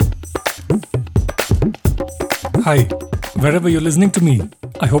Hi, wherever you're listening to me,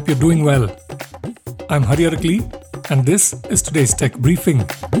 I hope you're doing well. I'm Hari Arakali, and this is today's Tech Briefing.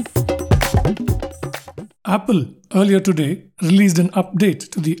 Apple earlier today released an update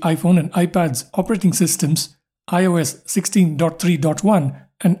to the iPhone and iPad's operating systems, iOS 16.3.1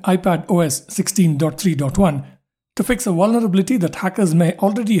 and iPadOS 16.3.1, to fix a vulnerability that hackers may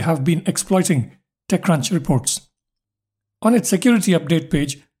already have been exploiting, TechCrunch reports. On its security update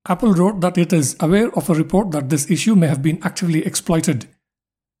page, Apple wrote that it is aware of a report that this issue may have been actively exploited.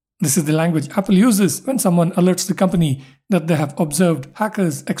 This is the language Apple uses when someone alerts the company that they have observed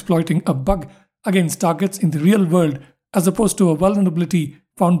hackers exploiting a bug against targets in the real world, as opposed to a vulnerability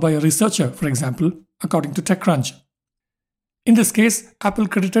found by a researcher, for example, according to TechCrunch. In this case, Apple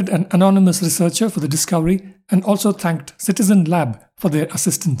credited an anonymous researcher for the discovery and also thanked Citizen Lab for their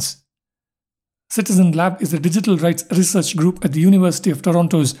assistance. Citizen Lab is a digital rights research group at the University of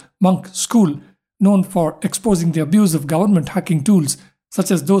Toronto's Munk School, known for exposing the abuse of government hacking tools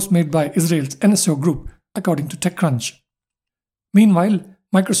such as those made by Israel's NSO group, according to TechCrunch. Meanwhile,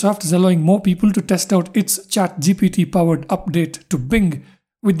 Microsoft is allowing more people to test out its ChatGPT-powered update to Bing,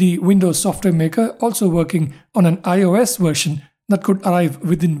 with the Windows software maker also working on an iOS version that could arrive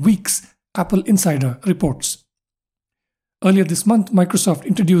within weeks, Apple Insider reports. Earlier this month, Microsoft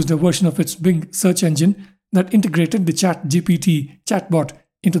introduced a version of its Bing search engine that integrated the ChatGPT chatbot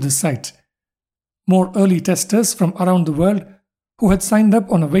into the site. More early testers from around the world who had signed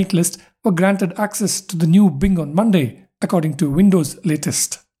up on a waitlist were granted access to the new Bing on Monday, according to Windows'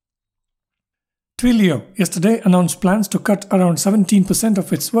 latest. Twilio yesterday announced plans to cut around 17%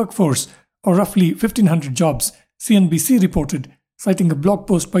 of its workforce, or roughly 1,500 jobs, CNBC reported, citing a blog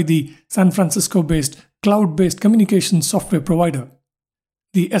post by the San Francisco-based cloud-based communications software provider.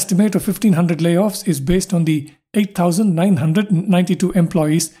 The estimate of 1,500 layoffs is based on the 8,992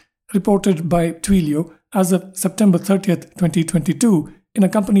 employees reported by Twilio as of September 30th, 2022, in a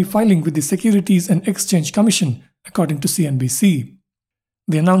company filing with the Securities and Exchange Commission, according to CNBC.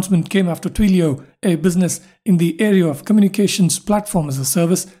 The announcement came after Twilio, a business in the area of communications platform as a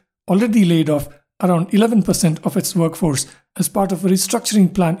service, already laid off around 11% of its workforce as part of a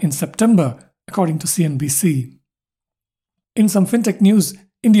restructuring plan in September, according to CNBC. In some fintech news,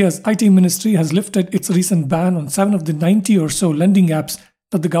 India's IT ministry has lifted its recent ban on 7 of the 90 or so lending apps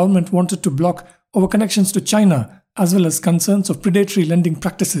that the government wanted to block over connections to China, as well as concerns of predatory lending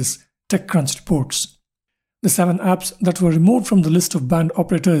practices, TechCrunch reports. The 7 apps that were removed from the list of banned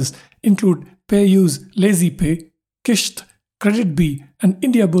operators include PayU's LazyPay, Kisht, CreditBee, and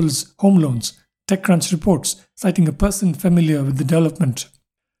Indiabulls Home Loans, TechCrunch reports, citing a person familiar with the development.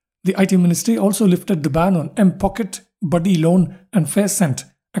 The IT ministry also lifted the ban on M-Pocket, Buddy Loan, and FairCent,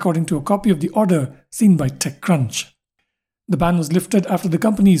 according to a copy of the order seen by TechCrunch. The ban was lifted after the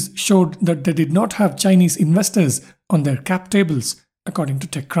companies showed that they did not have Chinese investors on their cap tables, according to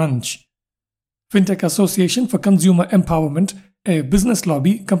TechCrunch. Fintech Association for Consumer Empowerment, a business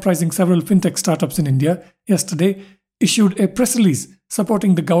lobby comprising several fintech startups in India, yesterday issued a press release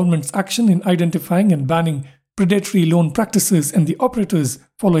supporting the government's action in identifying and banning predatory loan practices and the operators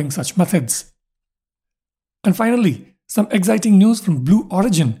following such methods. And finally, some exciting news from Blue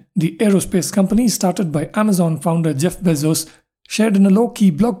Origin, the aerospace company started by Amazon founder Jeff Bezos, shared in a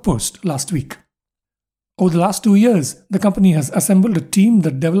low-key blog post last week. Over the last 2 years, the company has assembled a team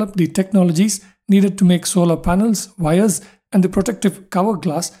that developed the technologies needed to make solar panels, wires, and the protective cover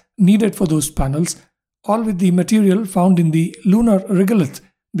glass needed for those panels, all with the material found in the lunar regolith,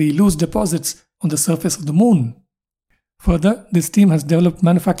 the loose deposits on the surface of the moon. Further, this team has developed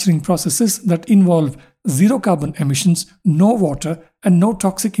manufacturing processes that involve zero carbon emissions, no water, and no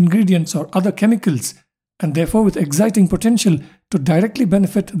toxic ingredients or other chemicals, and therefore with exciting potential to directly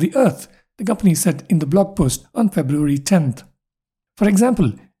benefit the Earth, the company said in the blog post on February 10th. For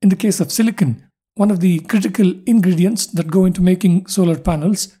example, in the case of silicon, one of the critical ingredients that go into making solar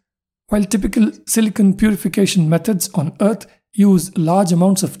panels, while typical silicon purification methods on Earth use large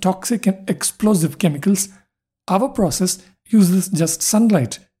amounts of toxic and explosive chemicals, our process uses just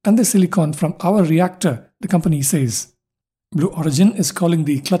sunlight and the silicon from our reactor, the company says. Blue Origin is calling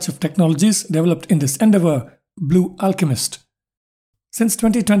the clutch of technologies developed in this endeavor Blue Alchemist. Since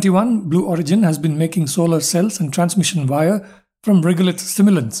 2021, Blue Origin has been making solar cells and transmission wire from regolith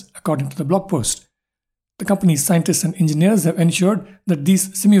simulants, according to the blog post. The company's scientists and engineers have ensured that these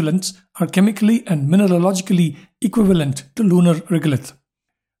simulants are chemically and mineralogically equivalent to lunar regolith.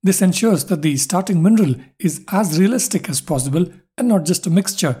 This ensures that the starting mineral is as realistic as possible and not just a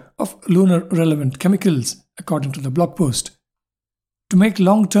mixture of lunar-relevant chemicals, according to the blog post. To make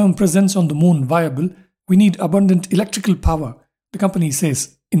long-term presence on the moon viable, we need abundant electrical power, the company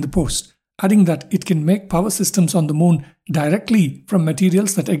says in the post, adding that it can make power systems on the moon directly from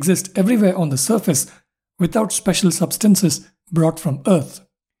materials that exist everywhere on the surface without special substances brought from Earth.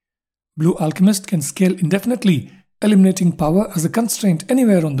 Blue Alchemist can scale indefinitely, eliminating power as a constraint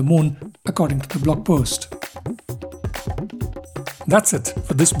anywhere on the moon, according to the blog post. That's it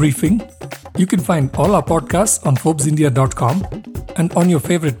for this briefing. You can find all our podcasts on ForbesIndia.com and on your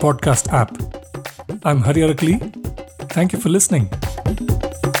favorite podcast app. I'm Hari Arakali. Thank you for listening.